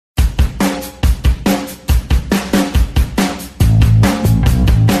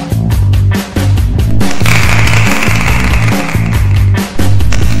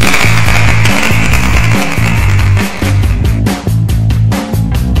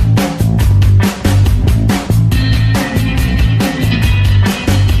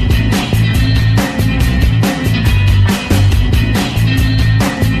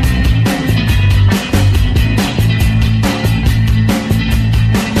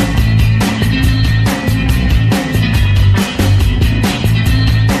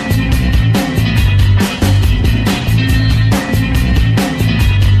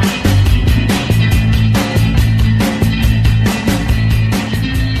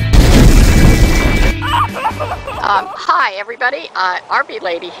Hi everybody, RV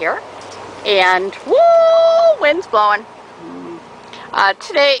Lady here, and woo, wind's blowing.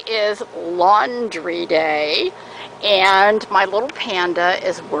 Today is laundry day, and my little Panda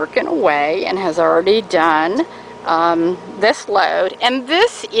is working away and has already done this load, and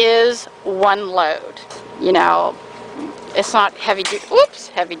this is one load. You know, it's not heavy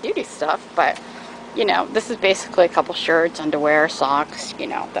duty stuff, but you know, this is basically a couple shirts, underwear, socks, you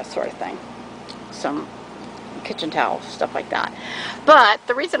know, that sort of thing. Some kitchen towels, stuff like that. But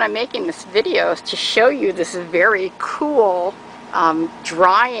the reason I'm making this video is to show you this very cool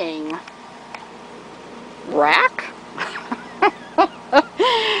drying rack,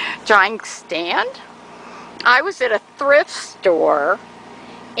 drying stand. I was at a thrift store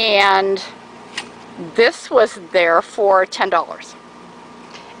and this was there for $10.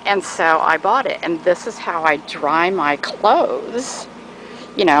 And so I bought it, and this is how I dry my clothes,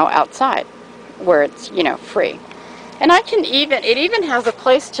 you know, outside, where it's, you know, free. And I can even, it even has a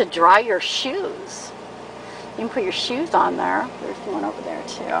place to dry your shoes. You can put your shoes on there. There's one over there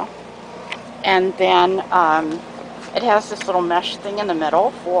too. And then it has this little mesh thing in the middle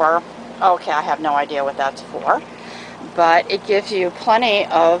for, okay, I have no idea what that's for, but it gives you plenty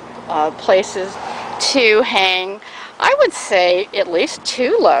of places to hang, I would say, at least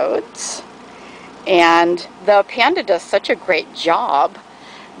 2 loads. And the Panda does such a great job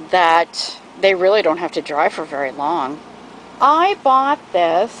that they really don't have to dry for very long. I bought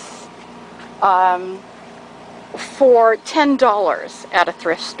this for $10 at a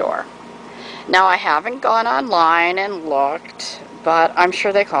thrift store. Now, I haven't gone online and looked, but I'm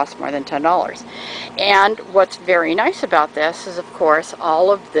sure they cost more than $10. And what's very nice about this is, of course,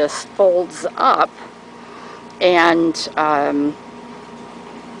 all of this folds up, and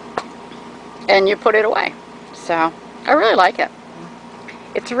you put it away. So I really like it.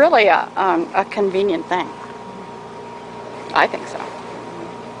 It's really a convenient thing. I think so.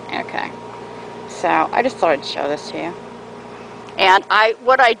 Okay. So I just thought I'd show this to you. And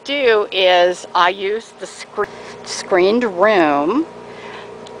what I do is I use the screened room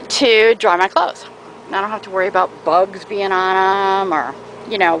to dry my clothes. And I don't have to worry about bugs being on them or,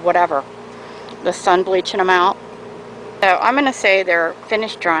 you know, whatever. The sun bleaching them out. So I'm going to say they're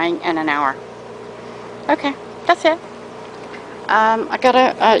finished drying in an hour. Okay, that's it. I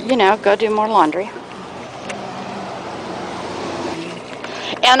gotta, you know, go do more laundry.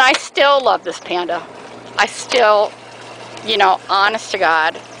 And I still love this Panda. I still, you know, honest to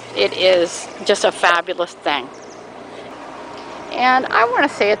God, it is just a fabulous thing. And I want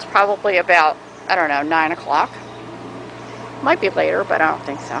to say it's probably about, I don't know, 9 o'clock. Might be later, but I don't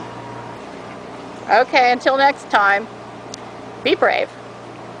think so. Okay, until next time, be brave.